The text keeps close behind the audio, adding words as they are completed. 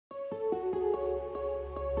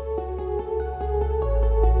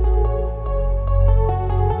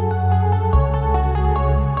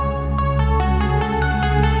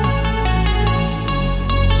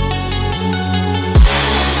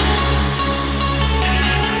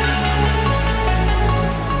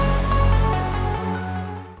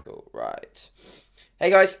Hey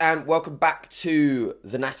guys, and welcome back to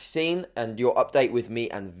the Natty Scene and your update with me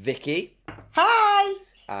and Vicky. Hi!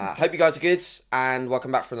 Hope you guys are good, and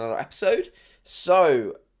welcome back for another episode.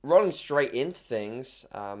 So, rolling straight into things,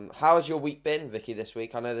 how has your week been, Vicky, this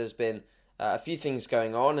week? I know there's been a few things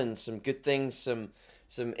going on, and some good things, some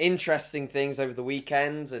interesting things over the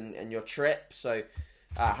weekend and your trip. So,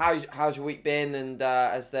 how's your week been, and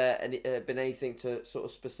has there been anything to sort of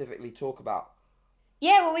specifically talk about?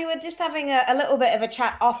 Yeah, well, we were just having a little bit of a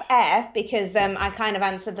chat off air because I kind of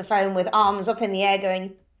answered the phone with arms up in the air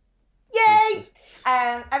going, yay!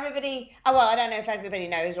 Everybody, well, I don't know if everybody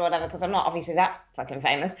knows or whatever because I'm not obviously that fucking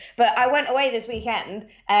famous, but I went away this weekend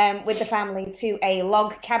with the family to a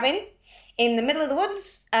log cabin in the middle of the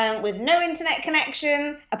woods with no internet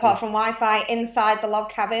connection apart from Wi-Fi inside the log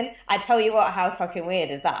cabin. I tell you what, how fucking weird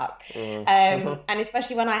is that? And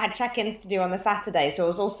especially when I had check-ins to do on the Saturday, so it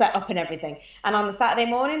was all set up and everything. And on the Saturday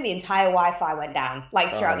morning, the entire Wi-Fi went down,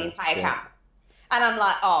 like throughout the entire camp. And I'm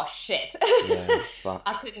like, oh shit. Yeah, fuck.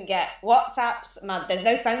 I couldn't get WhatsApps. There's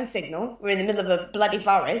no phone signal. We're in the middle of a bloody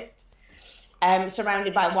forest,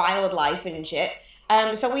 surrounded by wildlife and shit.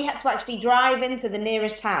 So we had to actually drive into the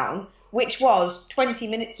nearest town, which was 20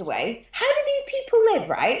 minutes away. How do these people live,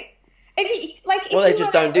 right? They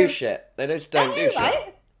just don't do shit. They just don't do shit.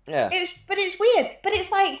 Right? Yeah. But it's weird. But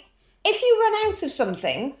it's like, if you run out of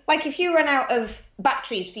something, like if you run out of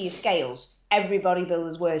batteries for your scales, every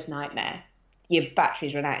bodybuilder's worst nightmare. Your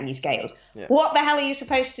batteries run out in your scales. Yeah. What the hell are you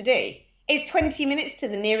supposed to do? It's 20 minutes to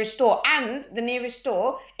the nearest store. And the nearest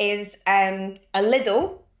store is a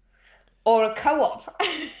Lidl or a Co-op.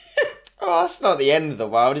 Oh, that's not the end of the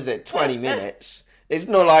world, is it? 20 minutes. It's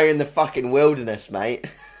not like you're in the fucking wilderness, mate.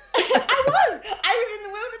 I was in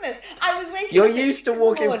the wilderness. I was waking You're up used to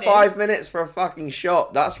walking 5 minutes for a fucking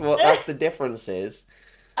shop. That's the difference is.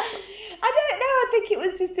 I don't know. I think it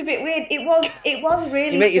was just a bit weird. It was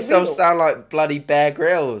really. You make yourself surreal. sound like bloody Bear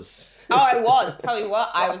Grylls. Oh, I was. Tell you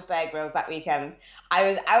what, I was Bear Grylls that weekend.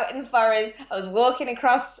 I was out in the forest. I was walking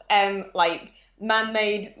across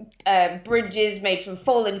man-made bridges made from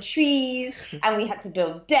fallen trees, and we had to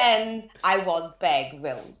build dens. I was Bear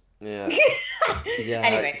Grylls. Yeah. Yeah.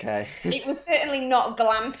 Anyway, okay. It was certainly not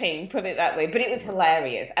glamping, put it that way, but it was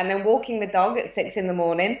hilarious. And then walking the dog at 6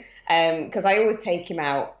 a.m, because I always take him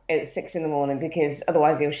out at 6 a.m, because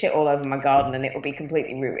otherwise he'll shit all over my garden and it will be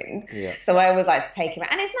completely ruined. Yeah. So I always like to take him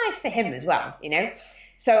out, and it's nice for him as well, you know.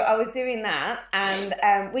 So I was doing that,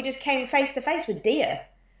 and we just came face to face with deer.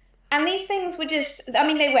 And these things were just,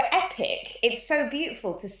 they were epic. It's so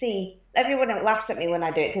beautiful to see. Everyone laughs at me when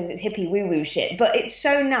I do it because it's hippie woo-woo shit. But it's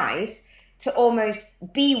so nice to almost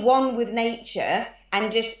be one with nature and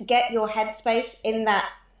just get your headspace in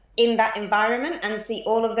that environment and see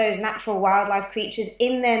all of those natural wildlife creatures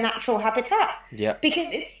in their natural habitat. Yeah. Because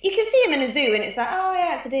you can see them in a zoo and it's like, oh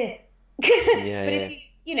yeah, it's a deer. Yeah, but yeah.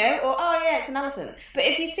 if or oh yeah, it's an elephant. But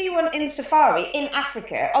if you see one in safari in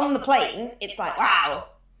Africa on the plains, it's like, wow,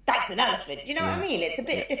 that's an elephant. Do you know what I mean? It's a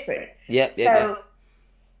bit different. Yeah. So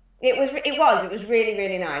it was really,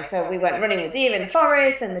 really nice. So we went running with deer in the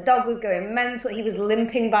forest, and the dog was going mental. He was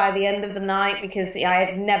limping by the end of the night because I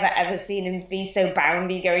had never ever seen him be so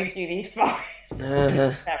boundy going through these forests.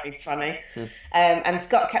 Very funny. And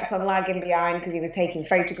Scott kept on lagging behind because he was taking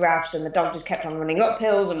photographs, and the dog just kept on running up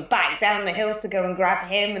hills and back down the hills to go and grab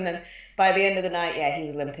him. And then by the end of the night, he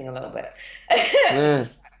was limping a little bit.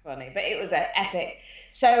 Funny, but it was epic.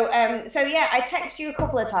 So I texted you a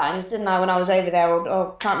couple of times, didn't I, when I was over there,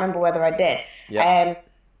 or can't remember whether I did,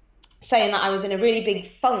 saying that I was in a really big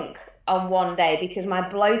funk on one day because my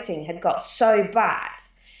bloating had got so bad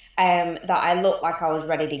that I looked like I was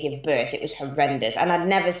ready to give birth. It was horrendous, and I'd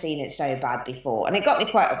never seen it so bad before, and it got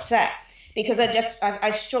me quite upset because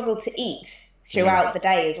I struggled to eat throughout the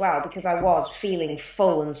day as well because I was feeling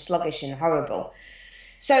full and sluggish and horrible.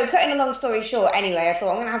 So cutting a long story short, anyway, I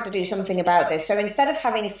thought I'm going to have to do something about this. So instead of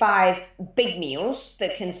having 5 big meals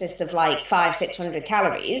that consist of like 500-600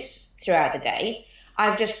 calories throughout the day,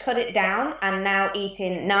 I've just cut it down and now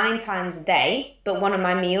eating 9 times a day. But one of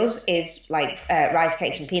my meals is like rice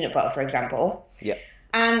cakes and peanut butter, for example. Yeah.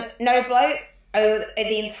 And no bloat over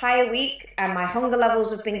the entire week, and my hunger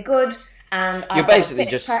levels have been good. And you're basically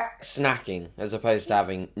just snacking as opposed to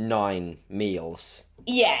having 9 meals.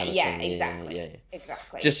 Yeah, exactly. Yeah,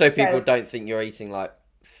 exactly. Just so people don't think you're eating like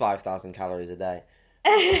 5,000 calories a day.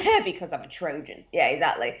 Because I'm a Trojan. Yeah,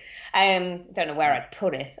 exactly. Don't know where I'd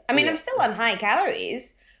put it. I'm still on high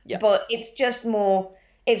calories, but it's just more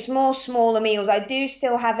smaller meals. I do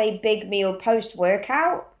still have a big meal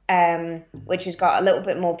post-workout, which has got a little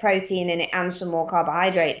bit more protein in it and some more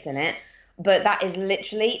carbohydrates in it. But that is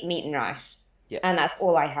literally meat and rice. Yeah. And that's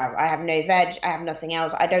all I have. I have no veg. I have nothing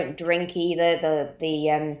else. I don't drink either.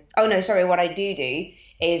 Oh no, sorry. What I do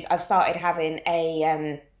is I've started having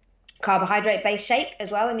a carbohydrate-based shake as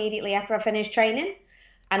well immediately after I finish training,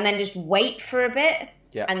 and then just wait for a bit,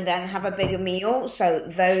 and then have a bigger meal. So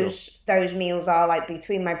those meals are like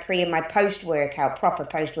between my pre and my post-workout, proper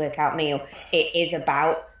post-workout meal. It is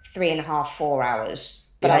about 3.5, 4 hours.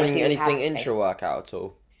 But having anything intra-workout at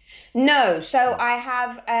all? No, so I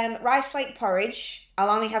have rice flake porridge. I'll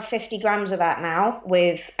only have 50 grams of that now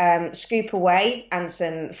with scoop away and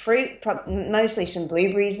some fruit, mostly some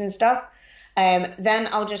blueberries and stuff. Then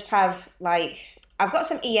I'll just have I've got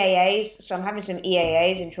some EAAs, so I'm having some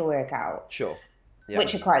EAAs intra-workout. Sure. Yeah.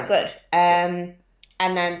 Which are quite good. And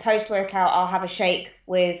then post-workout, I'll have a shake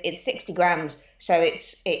it's 60 grams. So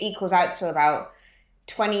it equals out to about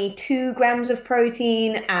 22 grams of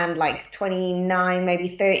protein and 29, maybe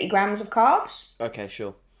 30 grams of carbs. Okay,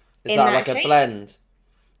 sure. Is that like a blend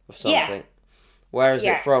of something? Yeah. Where is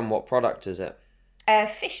it from? What product is it?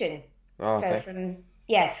 Fission. Oh, okay. So from,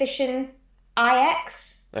 Fission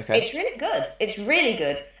IX. Okay. It's really good. It's really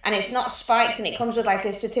good. And it's not spiked, and it comes with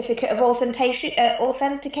a certificate of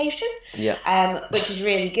authentication. Yeah. Which is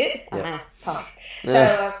really good. Yeah.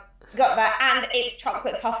 So got that, and it's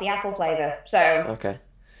chocolate toffee apple flavour. So okay.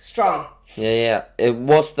 Strong. Yeah.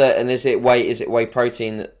 Is it whey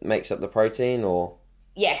protein that makes up the protein, or?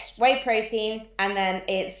 Yes, whey protein, and then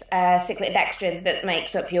it's cyclodextrin that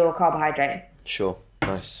makes up your carbohydrate. Sure.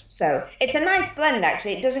 Nice. So it's a nice blend,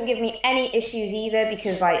 actually. It doesn't give me any issues either,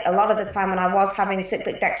 because a lot of the time when I was having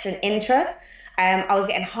cyclic-dextrin intra, I was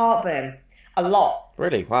getting heartburn a lot.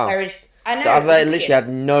 Really? Wow. Whereas I know I've literally had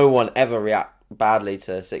no one ever react badly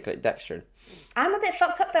to cyclic-dextrin. I'm a bit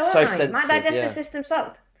fucked up though, So aren't I? sensitive, My digestive system's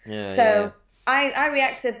fucked. Yeah. So I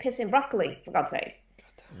react to pissing broccoli, for God's sake. God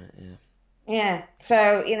damn it, yeah. Yeah,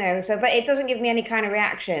 so, but it doesn't give me any kind of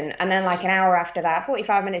reaction. And then an hour after that,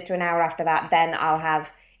 45 minutes to an hour after that, then I'll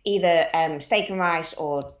have either steak and rice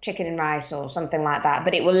or chicken and rice or something like that.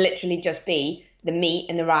 But it will literally just be the meat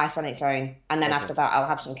and the rice on its own. And then after that, I'll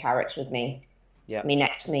have some carrots with me. Yeah. My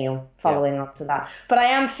next meal following up to that. But I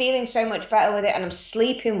am feeling so much better with it, and I'm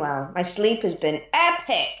sleeping well. My sleep has been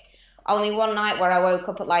epic. Only one night where I woke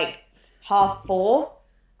up at 4:30.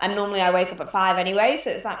 And normally I wake up at 5 anyway, so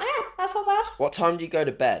it's that's not bad. What time do you go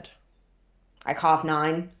to bed?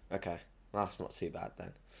 9:30. Okay, that's not too bad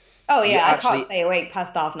then. Oh yeah, I can't stay awake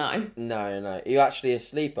past 9:30. No. You're actually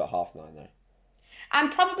asleep at 9:30 though? I'm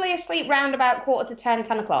probably asleep round about 9:45,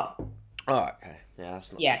 10 o'clock. Oh, okay. Yeah,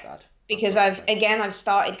 that's not too bad. Because I've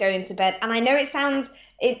started going to bed, and I know it sounds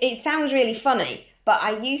really funny, but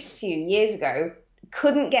I used to, years ago,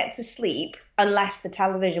 couldn't get to sleep unless the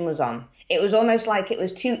television was on. It was almost like it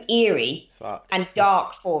was too eerie and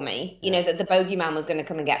dark for me, that the bogeyman was going to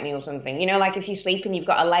come and get me or something. If you sleep and you've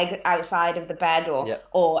got a leg outside of the bed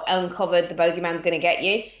or uncovered, the bogeyman's going to get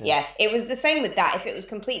you. Yeah, it was the same with that. If it was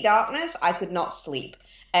complete darkness, I could not sleep.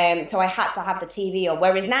 So I had to have the TV on.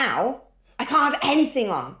 Whereas now, I can't have anything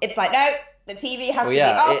on. It's no, the TV has to be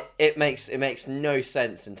off. It makes no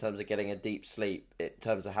sense in terms of getting a deep sleep, in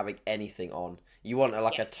terms of having anything on. You want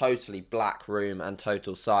a totally black room and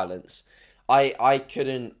total silence. When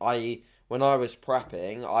I was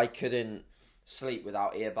prepping, I couldn't sleep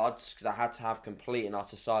without earbuds because I had to have complete and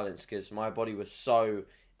utter silence because my body was so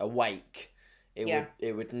awake.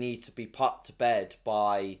 It would need to be put to bed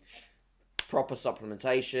by proper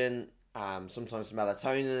supplementation, sometimes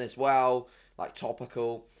melatonin as well,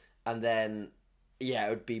 topical, and then it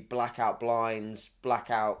would be blackout blinds,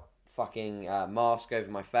 blackout fucking mask over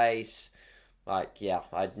my face.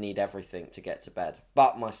 I'd need everything to get to bed.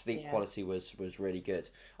 But my sleep quality was really good.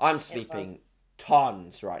 I'm sleeping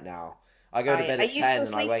tons right now. I go to bed at 10 and I wake... Are you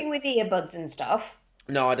still sleeping with earbuds and stuff?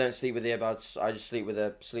 No, I don't sleep with earbuds. I just sleep with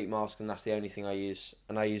a sleep mask, and that's the only thing I use.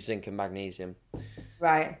 And I use zinc and magnesium.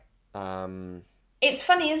 Right. It's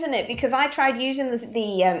funny, isn't it? Because I tried using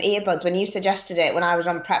the earbuds when you suggested it when I was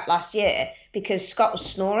on prep last year because Scott was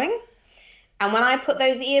snoring. And when I put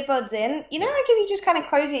those earbuds in, if you just kind of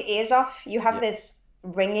close your ears off, you have this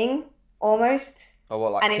ringing almost. Oh,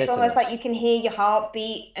 what, and it's almost like you can hear your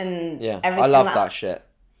heartbeat and everything. I love that shit.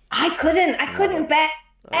 I couldn't bear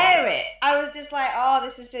it. I was just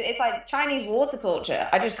it's like Chinese water torture.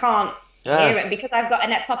 I just can't hear it because I've got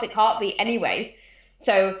an ectopic heartbeat anyway.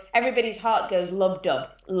 So everybody's heart goes lub-dub,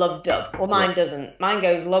 lub-dub. Well, mine doesn't. Mine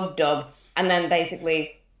goes lub-dub and then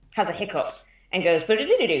basically has a hiccup and goes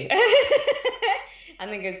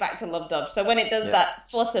and then goes back to lub-dub. So when it does that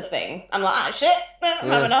flutter thing, I'm like, shit, I'm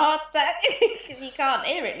having a heart attack because you can't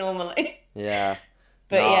hear it normally. Yeah.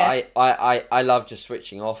 But no, yeah. I love just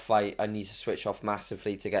switching off. I need to switch off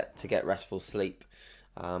massively to get restful sleep.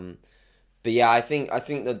 But yeah, I think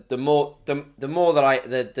that the more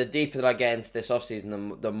that the deeper that I get into this off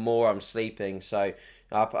season, the more I'm sleeping. So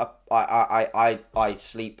I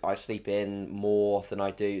sleep in more than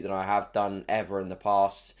I have done ever in the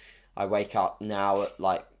past. I wake up now at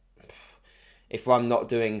like, if I'm not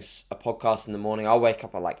doing a podcast in the morning, I'll wake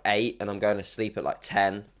up at like 8 and I'm going to sleep at like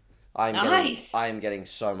 10. Nice. I am getting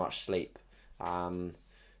so much sleep.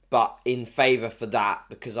 But in favour for that,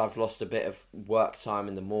 because I've lost a bit of work time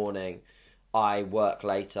in the morning, I work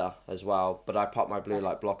later as well. But I put my blue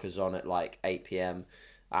light blockers on at like 8 p.m.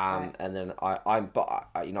 Right. And then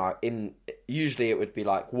usually it would be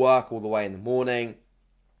like work all the way in the morning,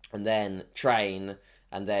 and then train,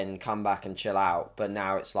 and then come back and chill out. But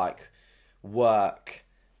now it's like work,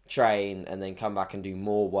 train, and then come back and do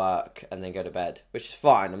more work, and then go to bed, which is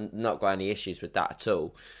fine. I'm not got any issues with that at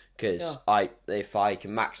all, because if I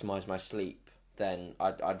can maximise my sleep, then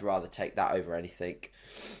I'd rather take that over anything.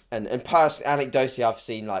 And personally, anecdotally, I've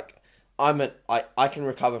seen like I can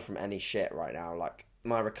recover from any shit right now. Like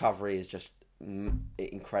my recovery is just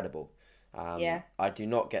incredible. I do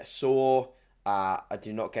not get sore. I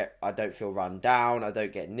don't feel run down. I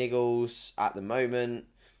don't get niggles at the moment.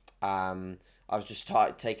 I was just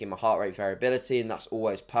taking my heart rate variability, and that's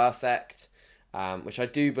always perfect, which I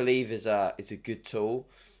do believe is a good tool.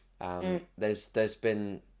 There's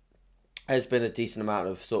been a decent amount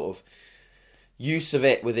of sort of use of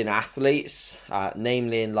it within athletes,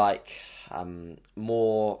 namely in like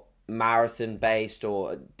more marathon-based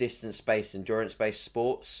or distance-based, endurance-based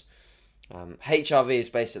sports. HRV is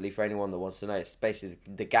basically, for anyone that wants to know, it's basically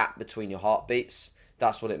the gap between your heartbeats.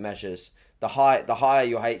 That's what it measures. The higher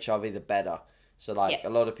your HRV, the better. So like a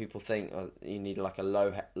lot of people think you need like a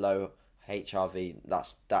low HRV.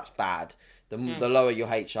 That's bad. The lower your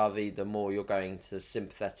HRV, the more you're going to the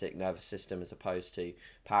sympathetic nervous system as opposed to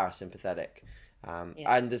parasympathetic.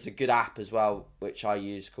 And there's a good app as well which I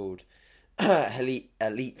use called Elite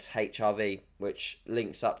HRV, which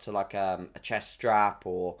links up to like a chest strap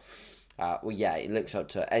or it links up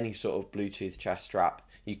to any sort of Bluetooth chest strap.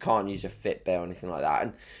 You can't use a Fitbit or anything like that.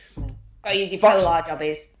 And I use your Polar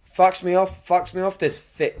jobbies. Fucks me off this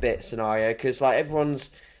Fitbit scenario, because like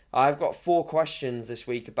I've got 4 questions this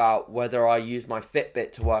week about whether I use my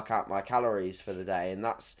Fitbit to work out my calories for the day,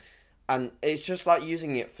 and it's just like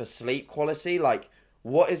using it for sleep quality. Like,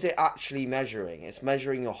 what is it actually measuring? It's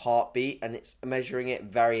measuring your heartbeat, and it's measuring it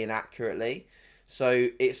very inaccurately. So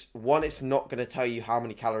it's not going to tell you how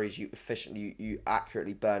many calories you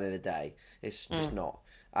accurately burn in a day. It's just not.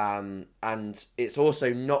 And it's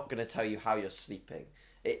also not going to tell you how you're sleeping.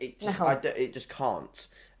 It just can't.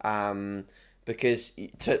 Because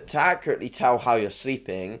to accurately tell how you're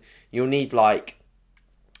sleeping, you'll need to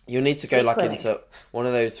go like into one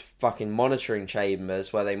of those fucking monitoring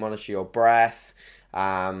chambers where they monitor your breath.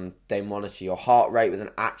 They monitor your heart rate with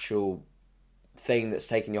an actual thing that's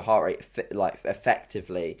taking your heart rate like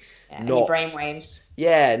effectively, not your brain waves.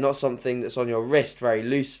 Yeah, not something that's on your wrist very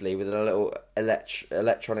loosely with a little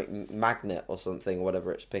electronic magnet or something, or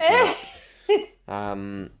whatever it's picking up.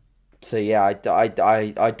 So yeah, I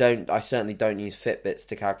certainly don't use Fitbits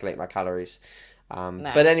to calculate my calories.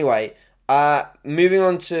 No. But anyway, moving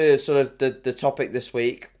on to sort of the topic this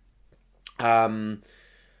week.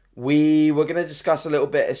 We were going to discuss a little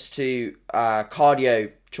bit as to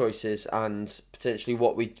cardio choices and potentially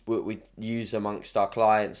what we use amongst our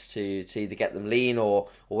clients to either get them lean or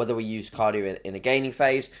whether we use cardio in a gaining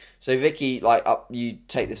phase. So Vicky, you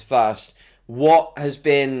take this first. What has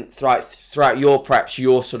been throughout your preps,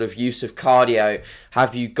 your sort of use of cardio?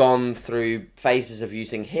 Have you gone through phases of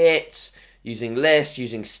using HIIT, using lists,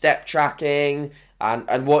 using step tracking,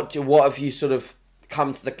 and what have you sort of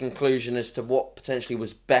come to the conclusion as to what potentially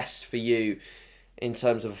was best for you in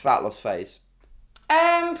terms of a fat loss phase?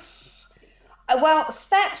 Well,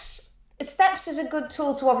 steps is a good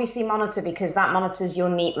tool to obviously monitor, because that monitors your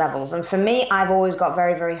NEAT levels. And for me, I've always got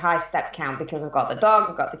very, very high step count because I've got the dog,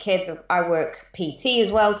 I've got the kids. I work PT as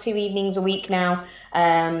well, 2 evenings a week now,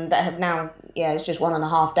 that have now, it's just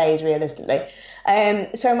 1.5 days realistically.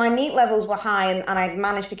 So my NEAT levels were high, and I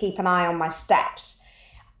managed to keep an eye on my steps.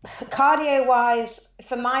 Cardio wise,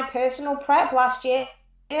 for my personal prep last year,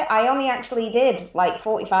 I only actually did like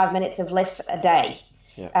 45 minutes of lists a day.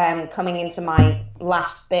 Coming into my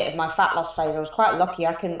last bit of my fat loss phase, I was quite lucky.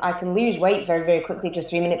 I can lose weight very, very quickly just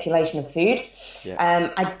through manipulation of food.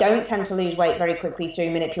 I don't tend to lose weight very quickly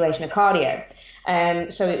through manipulation of cardio.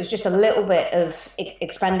 So it was just a little bit of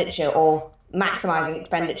expenditure, or maximizing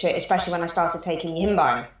expenditure, especially when I started taking the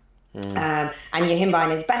Inbime. And your him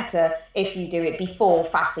buying is better if you do it before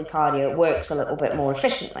fasted cardio. It works a little bit more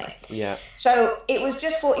efficiently. Yeah. So it was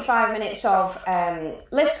just 45 minutes of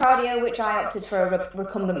list cardio, which I opted for a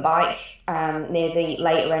recumbent bike near the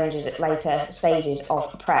later stages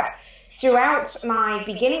of prep. Throughout my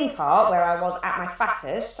beginning part, where I was at my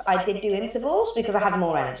fattest, I did do intervals because I had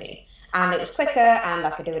more energy. And it was quicker, and I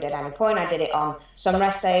could do it at any point. I did it on some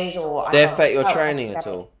rest days, or... Did it affect your training at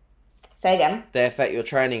all? Say again? Did it affect your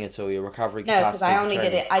training at all, your recovery capacity? No, because I only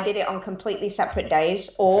did it. I did it on completely separate days,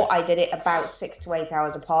 or I did it about 6 to 8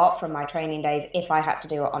 hours apart from my training days if I had to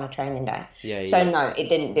do it on a training day. So no, it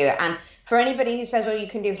didn't do it. And for anybody who says, "Oh, you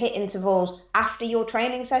can do HIIT intervals after your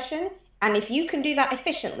training session," and if you can do that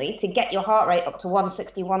efficiently to get your heart rate up to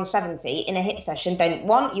 160, 170 in a HIIT session, then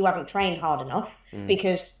one, you haven't trained hard enough,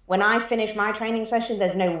 because when I finish my training session,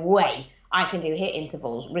 there's no way I can do HIIT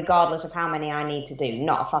intervals, regardless of how many I need to do.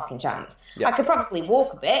 Not a fucking chance. Yep. I could probably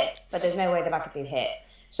walk a bit, but there's no way that I could do HIIT.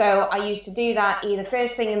 So I used to do that either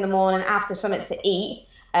first thing in the morning after something to eat,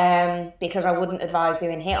 because I wouldn't advise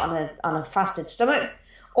doing HIIT on a fasted stomach,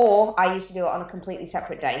 or I used to do it on a completely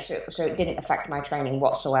separate day, so it didn't affect my training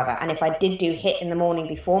whatsoever. And if I did do HIIT in the morning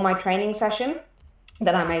before my training session,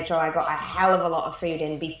 then I made sure I got a hell of a lot of food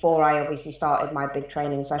in before I obviously started my big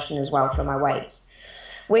training session as well for my weights.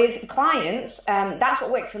 With clients, that's what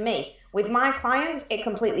worked for me. With my clients, it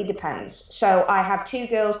completely depends. So I have 2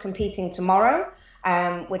 girls competing tomorrow,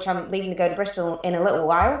 which I'm leaving to go to Bristol in a little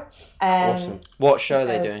while. Awesome. What show are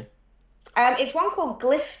they doing? It's one called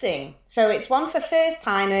Glifting. So it's one for first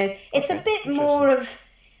timers. It's a bit more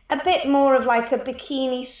of like a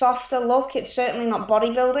bikini softer look. It's certainly not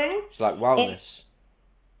bodybuilding. It's like wellness.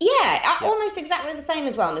 Almost exactly the same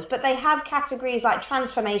as wellness, but they have categories like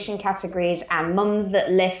transformation categories and mums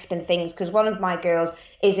that lift and things, because one of my girls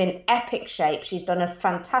is in epic shape. She's done a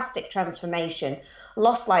fantastic transformation,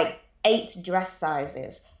 lost like 8 dress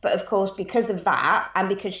sizes. But of course, because of that, and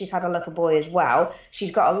because she's had a little boy as well, she's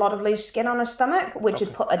got a lot of loose skin on her stomach, which has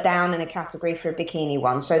put her down in a category for a bikini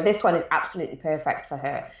one. So this one is absolutely perfect for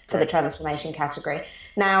her, for the transformation category.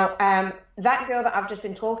 Now, that girl that I've just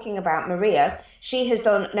been talking about, Maria, she has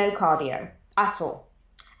done no cardio at all.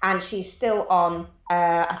 And she's still on,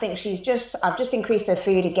 I think I've just increased her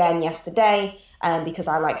food again yesterday, because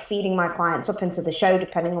I like feeding my clients up into the show,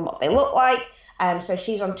 depending on what they look like. So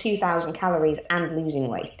she's on 2,000 calories and losing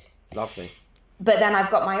weight. Lovely. But then I've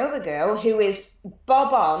got my other girl who is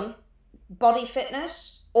bob on body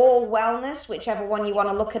fitness or wellness, whichever one you want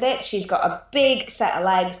to look at it. She's got a big set of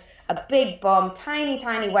legs, a big bum, tiny,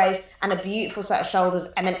 tiny waist, and a beautiful set of shoulders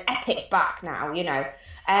and an epic back now, you know.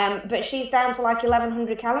 But she's down to like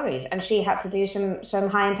 1,100 calories, and she had to do some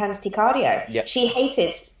high-intensity cardio. Yep. She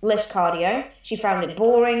hated list cardio. She found it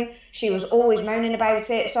boring. She was always moaning about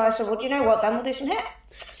it. So I said, well, do you know what? Then we'll do some HIIT.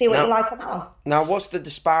 See what you like on that one. Now, what's the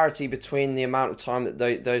disparity between the amount of time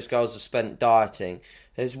that those girls have spent dieting?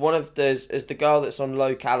 Has the girl that's on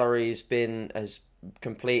low calories has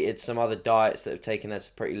completed some other diets that have taken her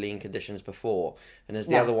to pretty lean conditions before, and has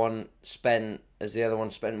the other one spent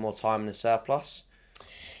more time in a surplus?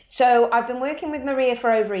 So I've been working with Maria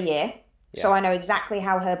for over a year, so I know exactly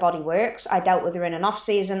how her body works. I dealt with her in an off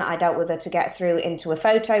season. I dealt with her to get through into a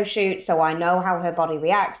photo shoot, so I know how her body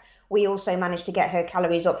reacts. We also managed to get her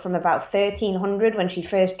calories up from about 1,300 when she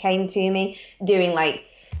first came to me, doing like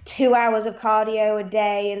 2 hours of cardio a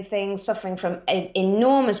day and things, suffering from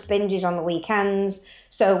enormous binges on the weekends.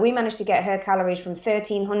 So we managed to get her calories from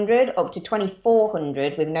 1,300 up to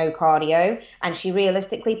 2,400 with no cardio, and she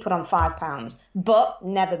realistically put on 5 pounds, but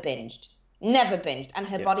never binged. And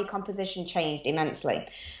her body composition changed immensely.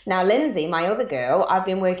 Now, Lindsay, my other girl, I've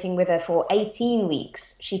been working with her for 18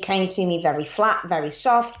 weeks. She came to me very flat, very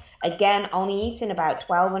soft. Again, only eating about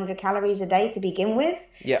 1,200 calories a day to begin with.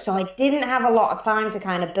 Yep. So I didn't have a lot of time to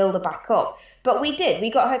kind of build her back up. But we did.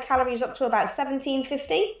 We got her calories up to about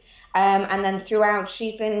 1,750. And then throughout,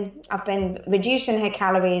 I've been reducing her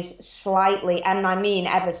calories slightly, and I mean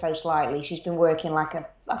ever so slightly. She's been working like a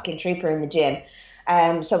fucking trooper in the gym.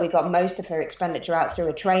 So we got most of her expenditure out through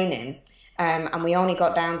her training. And we only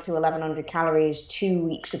got down to 1,100 calories 2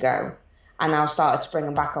 weeks ago, and now started to bring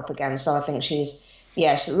them back up again. So I think she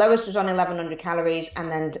lowest was on 1,100 calories, and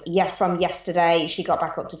then from yesterday she got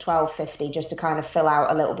back up to 1,250 just to kind of fill out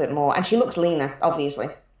a little bit more. And she looks leaner, obviously.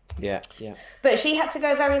 Yeah. But she had to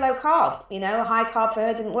go very low carb. You know, high carb for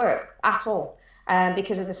her didn't work at all.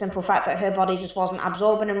 Because of the simple fact that her body just wasn't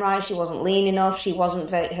absorbing them right. She wasn't lean enough.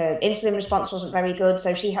 Her insulin response wasn't very good.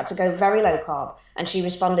 So she had to go very low carb, and she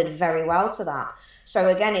responded very well to that. So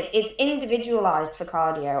again, it's individualized for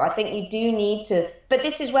cardio. I think you do need to, but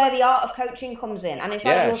this is where the art of coaching comes in, and it's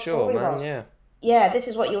like your story was. this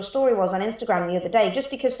is what your story was on Instagram the other day. Just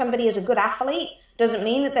because somebody is a good athlete doesn't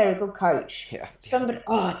mean that they're a good coach. Yeah. Somebody,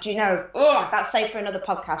 that's safe for another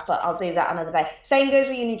podcast, but I'll do that another day. Same goes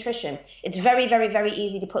with your nutrition. It's very, very, very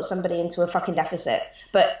easy to put somebody into a fucking deficit.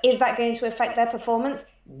 But is that going to affect their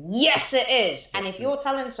performance? Yes, it is. And if you're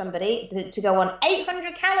telling somebody to go on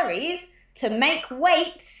 800 calories to make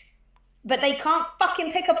weights, but they can't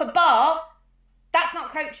fucking pick up a bar, that's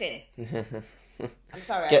not coaching. I'm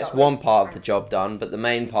sorry. Gets one part of the job done, but the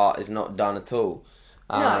main part is not done at all.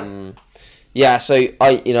 No. Yeah, so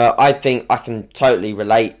I think I can totally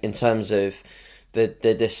relate in terms of the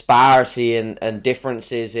disparity and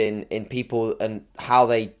differences in people and how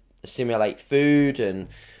they assimilate food and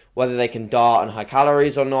whether they can dart on high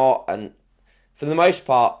calories or not. And for the most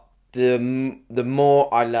part, the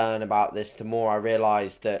more I learn about this, the more I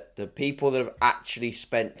realise that the people that have actually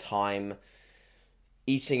spent time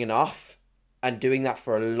eating enough and doing that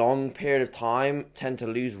for a long period of time tend to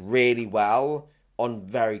lose really well on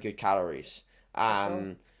very good calories.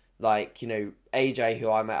 Sure. Like, AJ,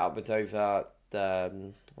 who I met up with over a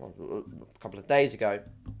couple of days ago,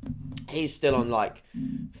 he's still on like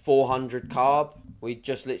 400 carb. We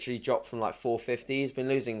just literally dropped from like 450. He's been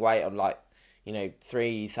losing weight on like,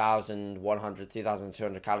 3,100,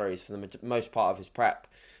 3,200 calories for the most part of his prep.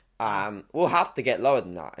 We'll have to get lower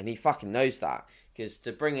than that, and he fucking knows that, because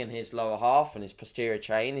to bring in his lower half and his posterior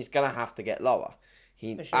chain, he's gonna have to get lower.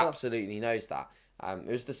 He absolutely knows that.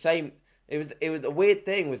 It was the same. It was a weird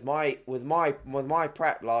thing with my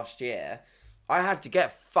prep last year. I had to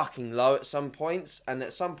get fucking low at some points, and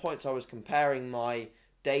at some points I was comparing my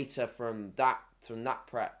data from that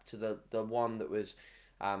prep to the one that was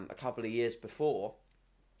a couple of years before,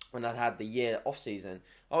 when I'd had the year off season.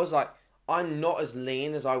 I was like, I'm not as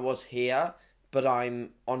lean as I was here, but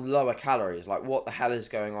I'm on lower calories. Like, what the hell is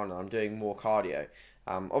going on? I'm doing more cardio.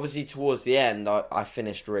 Obviously, towards the end, I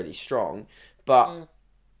finished really strong. But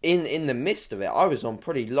in the midst of it, I was on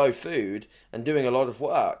pretty low food and doing a lot of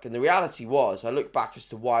work. And the reality was, I look back as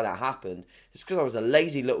to why that happened. It's because I was a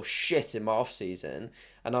lazy little shit in my off-season.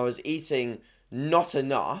 And I was eating not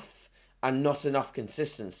enough and not enough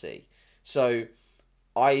consistency. So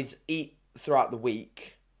I'd eat throughout the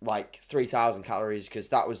week like 3,000 calories, because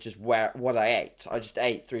that was just what I ate. I just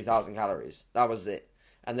ate 3,000 calories. That was it.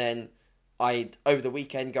 And then I'd, over the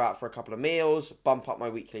weekend, go out for a couple of meals, bump up my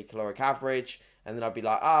weekly caloric average, and then I'd be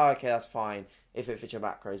like, okay, that's fine. If it fits your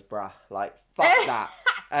macros, bruh. Like, fuck that.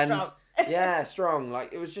 And yeah, strong.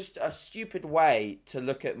 Like, it was just a stupid way to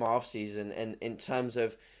look at my off-season, and in terms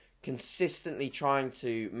of consistently trying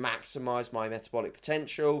to maximize my metabolic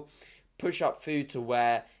potential, push up food to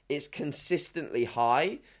where it's consistently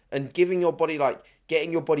high, and giving your body, like,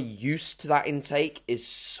 getting your body used to that intake is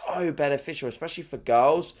so beneficial, especially for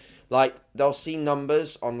girls. Like, they'll see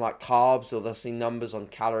numbers on like carbs, or they'll see numbers on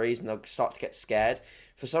calories, and they'll start to get scared.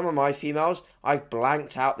 For some of my females, I've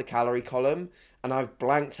blanked out the calorie column, and I've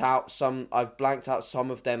blanked out some of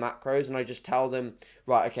their macros, and I just tell them,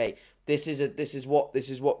 right, okay, this is what this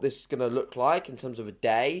is gonna look like in terms of a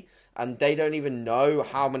day. And they don't even know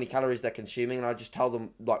how many calories they're consuming, and I just tell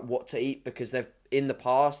them like what to eat, because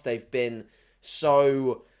they've been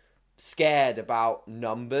so scared about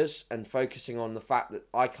numbers and focusing on the fact that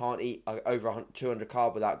I can't eat over 200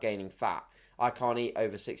 carb without gaining fat. I can't eat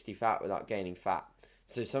over 60 fat without gaining fat.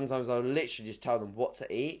 So sometimes I'll literally just tell them what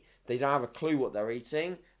to eat. They don't have a clue what they're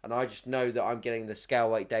eating, and I just know that I'm getting the scale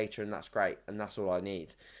weight data, and that's great, and that's all I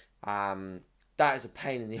need. That is a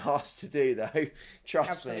pain in the arse to do, though.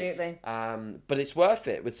 Trust me. But it's worth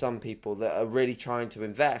it with some people that are really trying to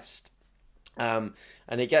invest. And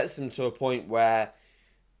it gets them to a point where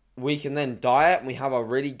we can then diet, and we have a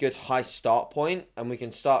really good high start point, and we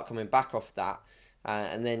can start coming back off that.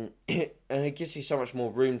 And then and it gives you so much more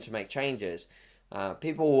room to make changes.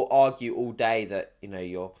 People will argue all day that,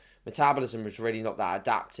 your metabolism is really not that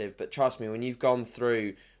adaptive. But trust me, when you've gone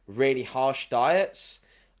through really harsh diets,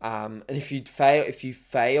 and if you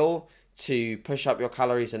fail to push up your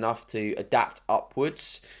calories enough to adapt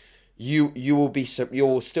upwards, you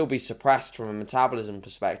will still be suppressed from a metabolism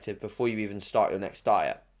perspective before you even start your next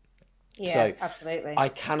diet. Yeah, so absolutely. I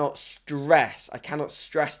cannot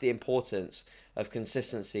stress the importance of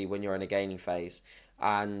consistency when you're in a gaining phase,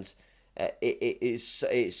 and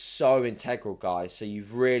it's so integral, guys. So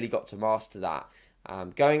you've really got to master that.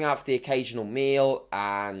 Going out for the occasional meal,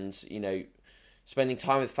 and spending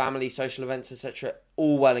time with family, social events, etc.,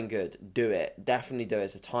 all well and good. Do it. Definitely do it.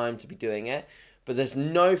 It's a time to be doing it. But there's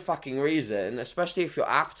no fucking reason, especially if your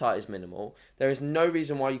appetite is minimal, there is no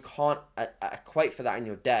reason why you can't equate for that in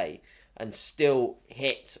your day and still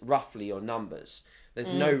hit roughly your numbers. There's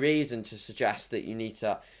no reason to suggest that you need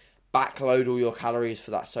to backload all your calories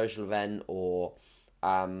for that social event, or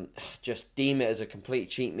just deem it as a complete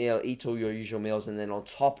cheat meal, eat all your usual meals, and then on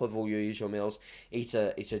top of all your usual meals, eat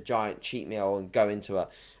a giant cheat meal and go into a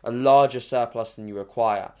larger surplus than you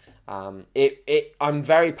require. I'm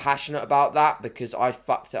very passionate about that because I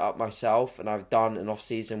fucked it up myself, and I've done an off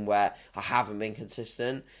season where I haven't been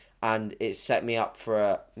consistent, and it set me up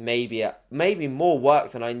for maybe more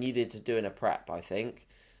work than I needed to do in a prep, I think.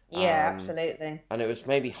 Yeah, absolutely. And it was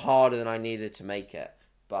maybe harder than I needed to make it,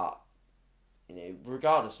 but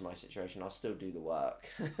regardless of my situation, I'll still do the work.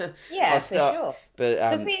 Yeah, for sure. But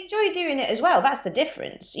because we enjoy doing it as well. That's the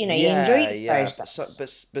difference. You enjoy the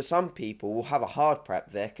process. But some people will have a hard prep,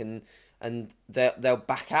 Vic, and they'll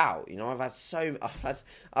back out. I've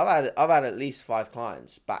had at least 5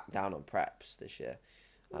 clients back down on preps this year.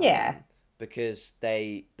 Because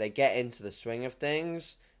they get into the swing of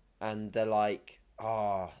things, and they're like,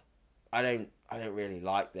 oh, I don't really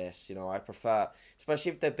like this. I prefer,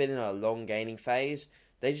 especially if they've been in a long gaining phase,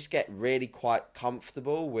 they just get really quite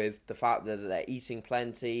comfortable with the fact that they're eating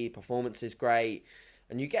plenty, performance is great,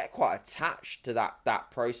 and you get quite attached to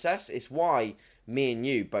that process. It's why me and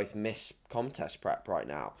you both miss contest prep right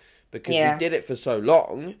now, because we did it for so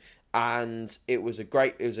long, and it was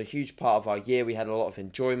a huge part of our year. We had a lot of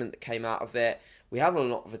enjoyment that came out of it. We had a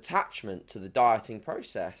lot of attachment to the dieting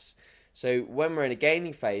process. So when we're in a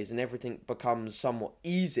gaining phase and everything becomes somewhat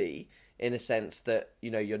easy, in a sense that,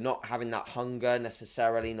 you're not having that hunger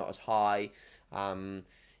necessarily, not as high,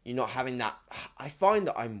 you're not having that. I find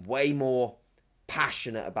that I'm way more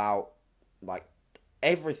passionate about, like,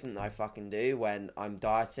 everything that I fucking do when I'm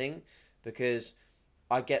dieting, because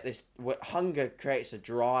I get this, hunger creates a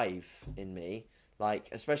drive in me, like,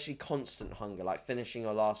 especially constant hunger, like finishing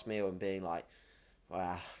your last meal and being like,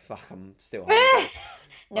 wow, fuck, I'm still hungry.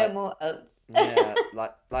 No more oats. Yeah,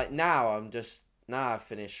 like now I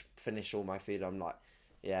finish all my food. I'm like,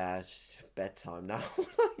 yeah, it's just bedtime now.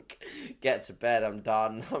 Like, get to bed. I'm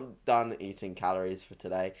done eating calories for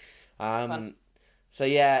today. So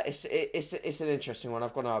yeah, it's an interesting one.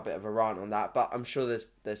 I've gone on a bit of a rant on that, but I'm sure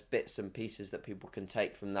there's bits and pieces that people can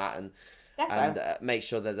take from that and make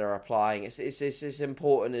sure that they're applying. It's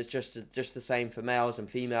important. It's just the same for males and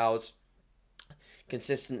females.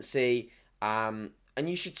 Consistency, and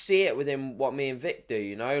you should see it within what me and Vic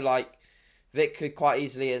do. Like, Vic could quite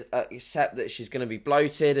easily accept that she's going to be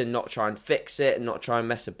bloated and not try and fix it and not try and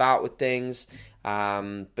mess about with things.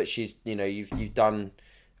 But she's, you've done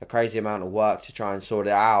a crazy amount of work to try and sort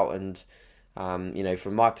it out. And,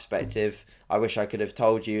 from my perspective, I wish I could have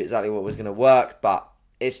told you exactly what was going to work, but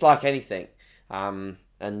it's like anything. On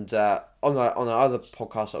the other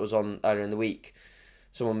podcast I was on earlier in the week,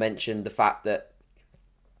 someone mentioned the fact that,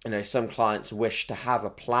 some clients wish to have a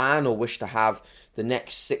plan or wish to have the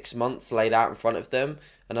next 6 months laid out in front of them.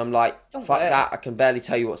 And I'm like, fuck that. I can barely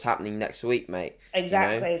tell you what's happening next week, mate.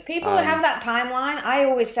 Exactly. People that have that timeline, I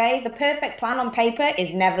always say the perfect plan on paper is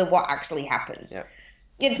never what actually happens. Yeah.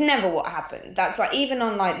 It's never what happens. That's why even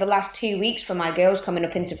on the last 2 weeks for my girls coming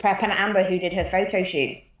up into prep, and Amber, who did her photo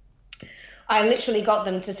shoot, I literally got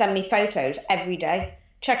them to send me photos every day.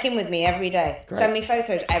 Check in with me every day. Great. Send me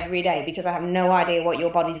photos every day, because I have no idea what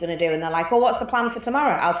your body's going to do. And they're like, well, what's the plan for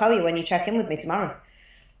tomorrow? I'll tell you when you check in with me tomorrow.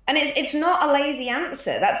 And it's not a lazy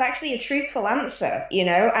answer. That's actually a truthful answer,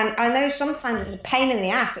 And I know sometimes it's a pain in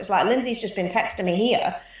the ass. It's like Lindsay's just been texting me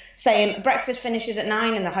here saying breakfast finishes at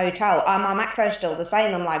 9 in the hotel. Are my macros still the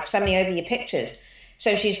same? I'm like, send me over your pictures.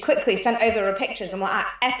 So she's quickly sent over her pictures. I'm like,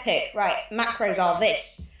 epic. Right, macros are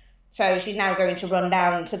this. So she's now going to run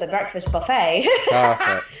down to the breakfast buffet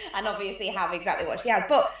and obviously have exactly what she has.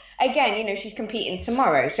 But again, she's competing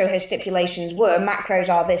tomorrow. So her stipulations were macros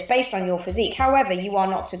are this based on your physique. However, you are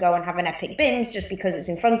not to go and have an epic binge just because it's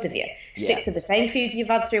in front of you. Stick to the same foods you've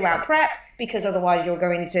had throughout prep, because otherwise you're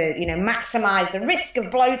going to, maximize the risk of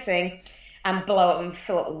bloating and blow up and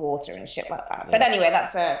fill up with water and shit like that. Yeah. But anyway,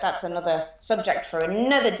 that's another subject for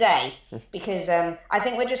another day, because I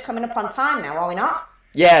think we're just coming up on time now, are we not?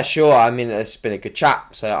 Yeah, sure. I mean, it's been a good chat,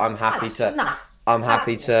 so I'm happy I'm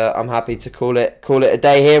happy to call it a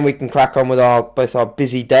day here, and we can crack on with both our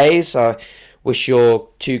busy days. I wish your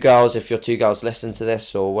 2 girls, if your 2 girls listen to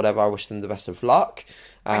this or whatever, I wish them the best of luck.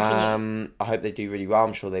 I hope they do really well.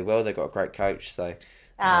 I'm sure they will. They've got a great coach, so.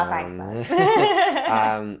 Thanks.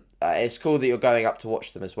 It's cool that you're going up to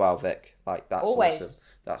watch them as well, Vic. Like, that's always awesome.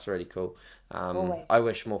 That's really cool. Always. I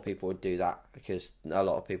wish more people would do that, because a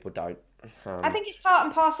lot of people don't. I think it's part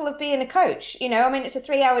and parcel of being a coach. I mean, it's a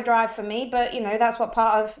 3-hour drive for me, but that's what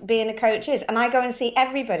part of being a coach is. And I go and see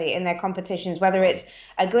everybody in their competitions, whether it's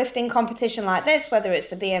a lifting competition like this, whether it's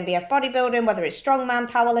the BMBF bodybuilding, whether it's strongman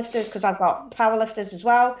powerlifters, because I've got powerlifters as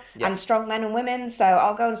well, and strong men and women. So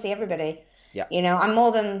I'll go and see everybody. Yeah.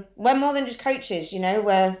 We're more than just coaches.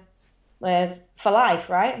 We're for life,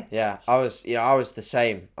 right? Yeah, I was the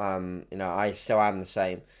same. I still am the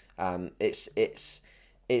same.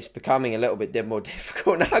 It's becoming a little bit more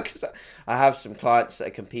difficult now because I have some clients that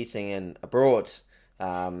are competing abroad.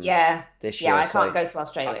 This year. I can't go to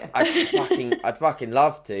Australia. I'd fucking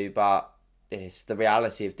love to, but it's the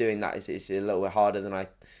reality of doing that is it's a little bit harder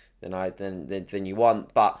than you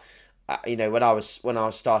want. But when I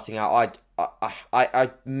was starting out,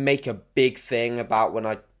 I'd make a big thing about when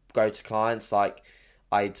I go to clients, like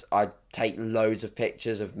I'd take loads of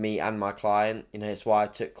pictures of me and my client. It's why I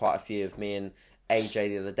took quite a few of me and AJ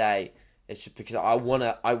the other day. It's just because I want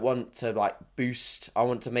to like boost. I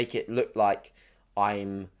want to make it look like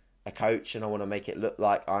I'm a coach, and I want to make it look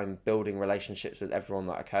like I'm building relationships with everyone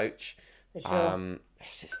that I coach. For sure.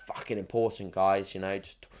 This is fucking important, guys.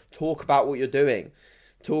 Just talk about what you're doing.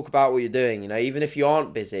 Talk about what you're doing. Even if you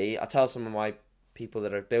aren't busy, I tell some of my people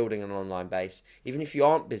that are building an online base, even if you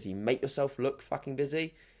aren't busy, make yourself look fucking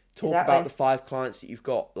busy. Talk about the 5 clients that you've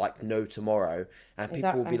got like no tomorrow, and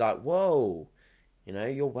people will be like, whoa,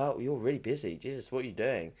 you're really busy. Jesus, what are you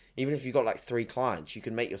doing? Even if you've got like 3 clients, you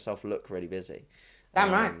can make yourself look really busy.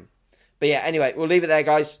 Damn right. But yeah, anyway, we'll leave it there,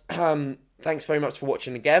 guys. Thanks very much for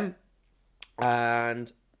watching again,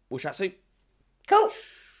 and we'll chat soon. Cool.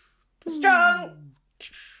 Strong.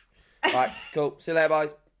 Right, cool. See you later,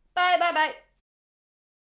 guys. Bye.